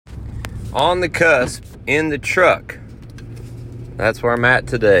on the cusp in the truck. That's where I'm at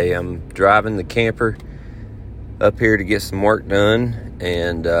today. I'm driving the camper up here to get some work done,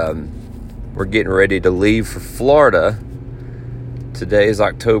 and we're getting ready to leave for Florida. Today is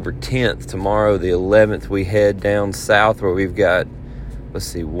October 10th. Tomorrow, the 11th, we head down south where we've got,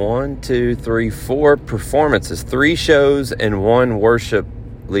 4 performances, 3 shows and 1 worship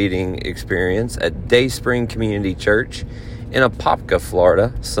leading experience at Dayspring Community Church in Apopka,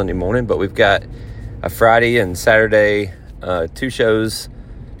 Florida, Sunday morning. But we've got a Friday and Saturday, 2 shows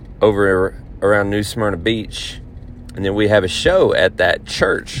over around New Smyrna Beach. And then we have a show at that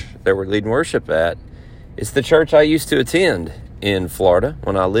church that we're leading worship at. It's the church I used to attend in Florida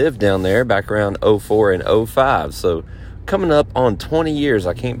when I lived down there back around 04 and 05. So coming up on 20 years,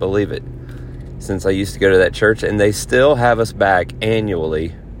 I can't believe it, since I used to go to that church. And they still have us back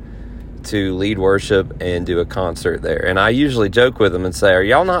annually to lead worship and do a concert there. And I usually joke with them and say, are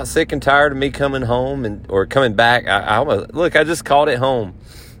y'all not sick and tired of me coming home or coming back? I just called it home.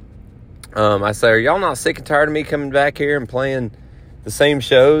 I say, are y'all not sick and tired of me coming back here and playing the same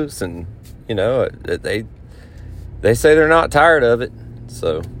shows? And, they say they're not tired of it.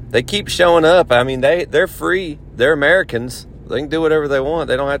 So they keep showing up. I mean, they're free. They're Americans. They can do whatever they want.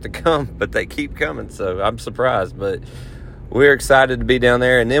 They don't have to come, but they keep coming. So I'm surprised, but we're excited to be down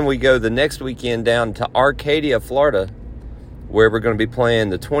there. And then we go the next weekend down to Arcadia, Florida, where we're going to be playing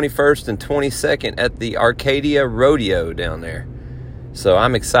the 21st and 22nd at the Arcadia Rodeo down there. So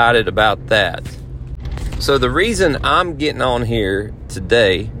I'm excited about that. So the reason I'm getting on here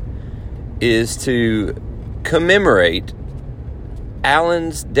today is to commemorate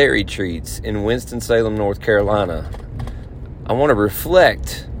Allen's Dairy Treats in Winston-Salem, North Carolina. I want to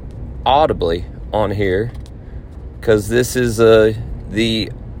reflect audibly on here because this is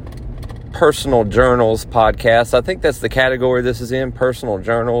the Personal Journals podcast. I think that's the category this is in, Personal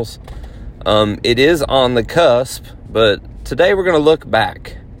Journals. It is on the cusp, but today we're going to look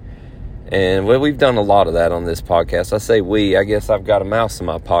back. And we've done a lot of that on this podcast. I say we, I guess I've got a mouse in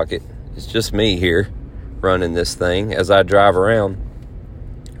my pocket. It's just me here running this thing as I drive around.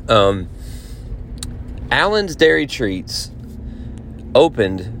 Allen's Dairy Treats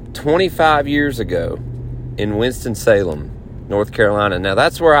opened 25 years ago in Winston-Salem, North Carolina. Now,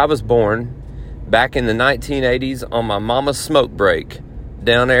 that's where I was born back in the 1980s on my mama's smoke break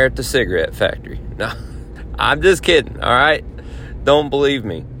down there at the cigarette factory. No, I'm just kidding, all right? Don't believe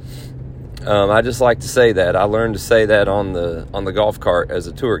me. I just like to say that. I learned to say that on the golf cart as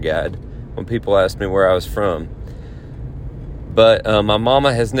a tour guide when people asked me where I was from. But my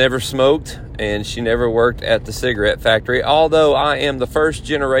mama has never smoked, and she never worked at the cigarette factory, although I am the first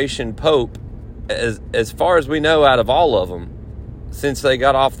generation Pope, as far as we know, out of all of them. Since they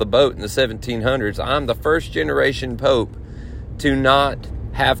got off the boat in the 1700s, I'm the first generation Pope to not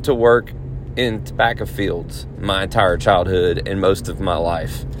have to work in tobacco fields my entire childhood and most of my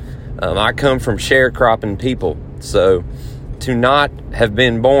life. I come from sharecropping people, so to not have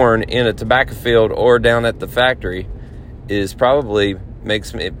been born in a tobacco field or down at the factory is probably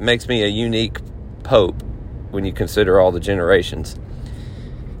makes me a unique Pope when you consider all the generations.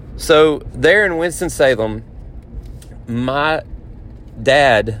 So there in Winston-Salem, my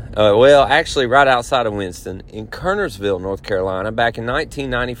dad, actually right outside of Winston, in Kernersville, North Carolina, back in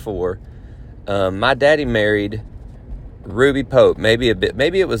 1994, my daddy married Ruby Pope, maybe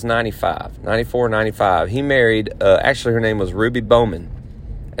it was 94, 95. He married, actually her name was Ruby Bowman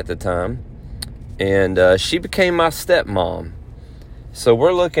at the time, and she became my stepmom. So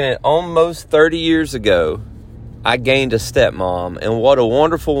we're looking at almost 30 years ago, I gained a stepmom, and what a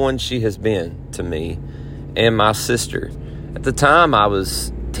wonderful one she has been to me and my sister. At the time, I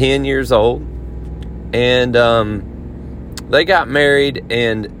was 10 years old, and they got married,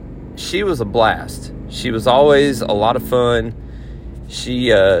 and she was a blast. She was always a lot of fun.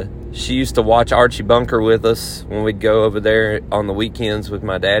 She used to watch Archie Bunker with us when we'd go over there on the weekends with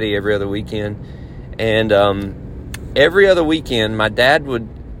my daddy every other weekend. And every other weekend, my dad would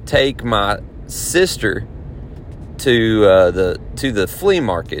take my sister to the flea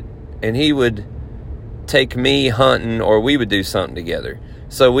market, and he would take me hunting, or we would do something together.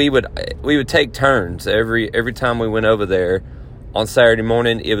 So we would take turns every time we went over there. On Saturday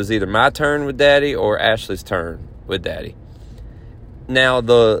morning, it was either my turn with Daddy or Ashley's turn with Daddy. Now,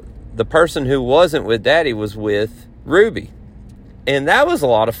 the person who wasn't with Daddy was with Ruby. And that was a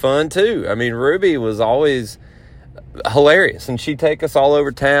lot of fun, too. I mean, Ruby was always hilarious. And she'd take us all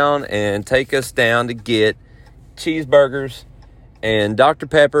over town and take us down to get cheeseburgers and Dr.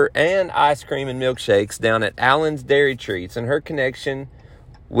 Pepper and ice cream and milkshakes down at Allen's Dairy Treats. And her connection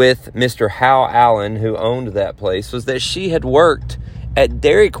with Mr. Hal Allen, who owned that place, was that she had worked at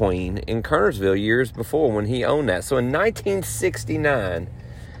Dairy Queen in Kernersville years before when he owned that. So in 1969,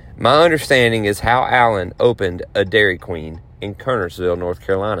 my understanding is how Allen opened a Dairy Queen in Kernersville, North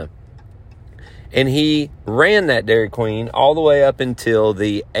Carolina. And he ran that Dairy Queen all the way up until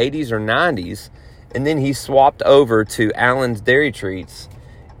the 80s or 90s. And then he swapped over to Allen's Dairy Treats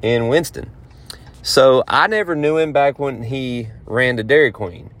in Winston. So I never knew him back when he ran the Dairy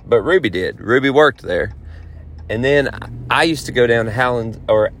Queen. But Ruby did. Ruby worked there. And then I used to go down to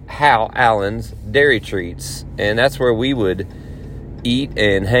Hal Allen's Dairy Treats. And that's where we would eat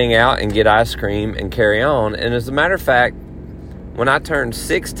and hang out and get ice cream and carry on. And as a matter of fact, when I turned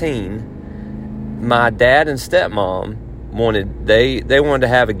 16... my dad and stepmom wanted to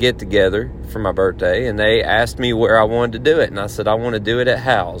have a get together for my birthday, and they asked me where I wanted to do it, and I said I want to do it at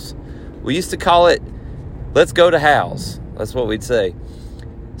Hal's. We used to call it, let's go to Hal's. That's what we'd say.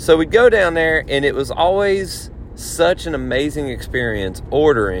 So we'd go down there, and it was always such an amazing experience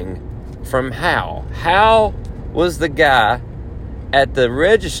ordering from Hal. Hal was the guy at the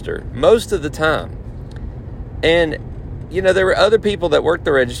register most of the time. And you know, there were other people that worked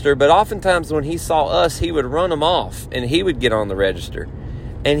the register, but oftentimes when he saw us, he would run them off, and he would get on the register.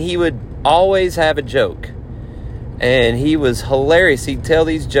 And he would always have a joke. And he was hilarious. He'd tell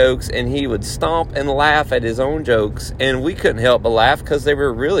these jokes, and he would stomp and laugh at his own jokes. And we couldn't help but laugh because they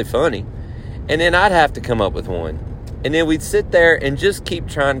were really funny. And then I'd have to come up with one. And then we'd sit there and just keep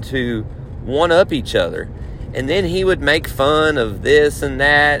trying to one-up each other. And then he would make fun of this and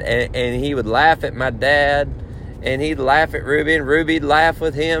that, and he would laugh at my dad. And he'd laugh at Ruby, and Ruby'd laugh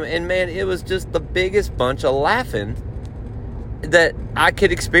with him. And, man, it was just the biggest bunch of laughing that I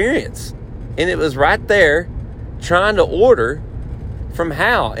could experience. And it was right there trying to order from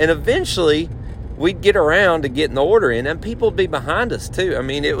Hal. And eventually, we'd get around to getting the order in, and people would be behind us, too. I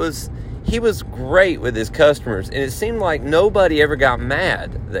mean, he was great with his customers, and it seemed like nobody ever got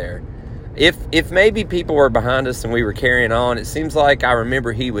mad there. If maybe people were behind us and we were carrying on, it seems like I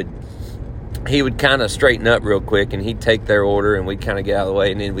remember he would kind of straighten up real quick, and he'd take their order, and we'd kind of get out of the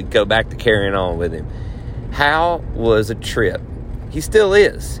way, and then we'd go back to carrying on with him. Hal was a trip. He still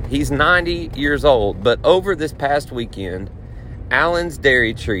is. He's 90 years old, but over this past weekend, Allen's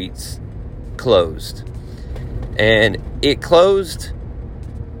Dairy Treats closed. And it closed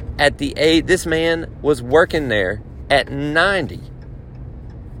at the age, this man was working there at 90.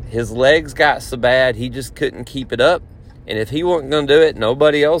 His legs got so bad, he just couldn't keep it up. And if he wasn't going to do it,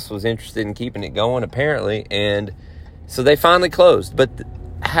 nobody else was interested in keeping it going, apparently. And so they finally closed. But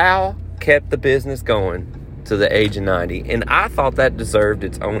Hal kept the business going to the age of 90. And I thought that deserved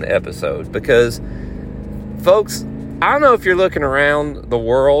its own episode. Because, folks, I don't know if you're looking around the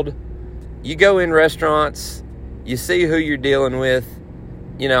world. You go in restaurants. You see who you're dealing with.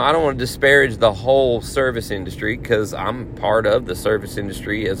 You know, I don't want to disparage the whole service industry, because I'm part of the service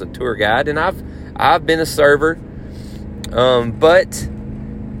industry as a tour guide. And I've been a server. But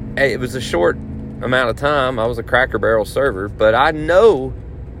it was a short amount of time. I was a Cracker Barrel server, but I know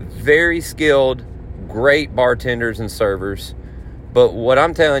very skilled, great bartenders and servers. But what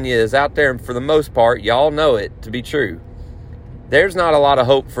I'm telling you is out there, and for the most part, y'all know it to be true. There's not a lot of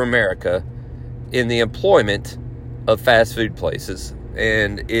hope for America in the employment of fast food places.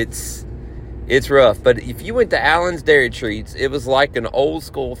 And it's rough. But if you went to Allen's Dairy Treats, it was like an old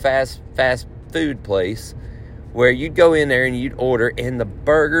school fast food place, where you'd go in there and you'd order, and the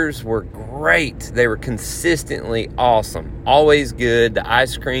burgers were great. They were consistently awesome. Always good. The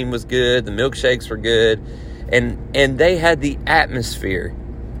ice cream was good. The milkshakes were good. And they had the atmosphere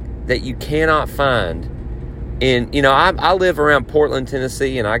that you cannot find in, you know, I live around Portland,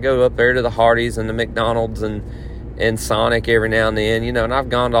 Tennessee, and I go up there to the Hardee's and the McDonald's and Sonic every now and then, you know, and I've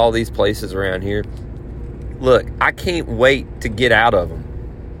gone to all these places around here. Look, I can't wait to get out of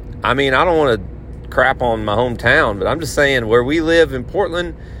them. I mean, I don't want to crap on my hometown, but I'm just saying, where we live in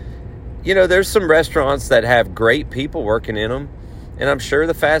Portland, you know, there's some restaurants that have great people working in them, and I'm sure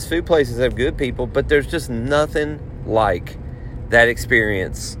the fast food places have good people, but there's just nothing like that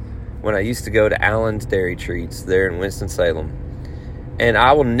experience when I used to go to Allen's Dairy Treats there in Winston-Salem. And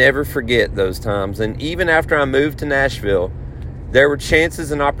I will never forget those times. And even after I moved to Nashville, there were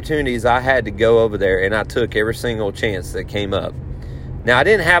chances and opportunities I had to go over there, and I took every single chance that came up. Now, I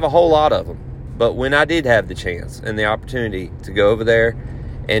didn't have a whole lot of them, but when I did have the chance and the opportunity to go over there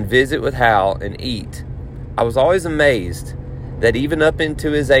and visit with Hal and eat, I was always amazed that even up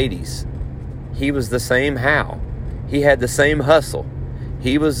into his 80s, he was the same Hal. He had the same hustle.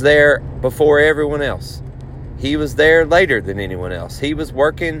 He was there before everyone else. He was there later than anyone else. He was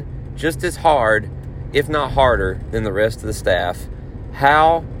working just as hard, if not harder, than the rest of the staff.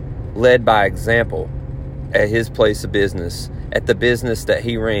 Hal led by example at his place of business, at the business that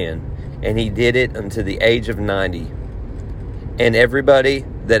he ran, and he did it until the age of 90. And everybody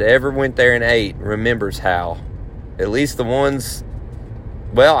that ever went there and ate remembers Hal. At least the ones,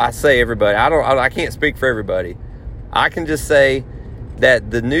 well, I say everybody. I can't speak for everybody. I can just say that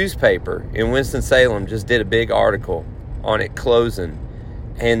the newspaper in Winston-Salem just did a big article on it closing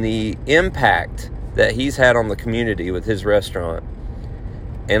and the impact that he's had on the community with his restaurant.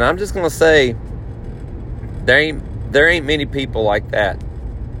 And I'm just going to say there ain't many people like that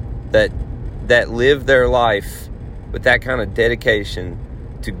live their life with that kind of dedication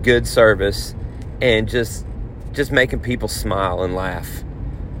to good service and just making people smile and laugh.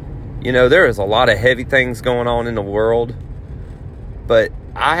 You know, there is a lot of heavy things going on in the world, but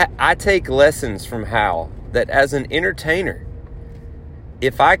I take lessons from Hal that as an entertainer,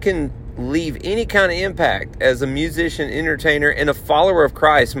 if I can leave any kind of impact as a musician, entertainer, and a follower of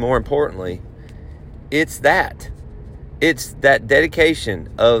Christ, more importantly, it's that dedication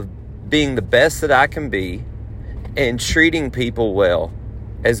of being the best that I can be and treating people well,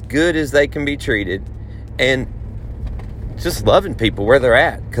 as good as they can be treated, and just loving people where they're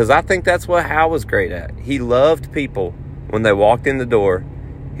at. Because I think that's what Hal was great at. He loved people when they walked in the door.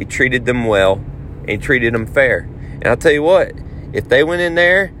 He treated them well, and he treated them fair. And I'll tell you what, if they went in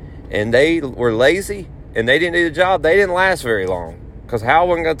there and they were lazy and they didn't do the job, they didn't last very long. Because Hal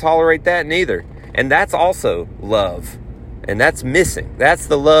wasn't going to tolerate that neither. And that's also love. And that's missing. That's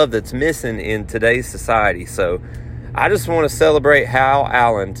the love that's missing in today's society. So I just want to celebrate Hal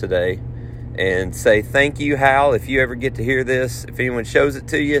Allen today and say thank you, Hal. If you ever get to hear this, if anyone shows it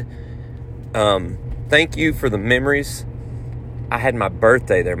to you, thank you for the memories. I had my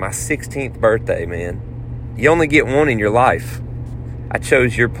birthday there, my 16th birthday, man. You only get one in your life. I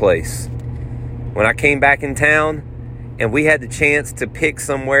chose your place. When I came back in town and we had the chance to pick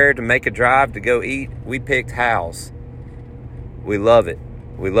somewhere to make a drive to go eat, we picked Hal's. We love it.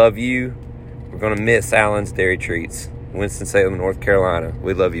 We love you. We're going to miss Allen's Dairy Treats, Winston-Salem, North Carolina.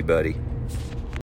 We love you, buddy.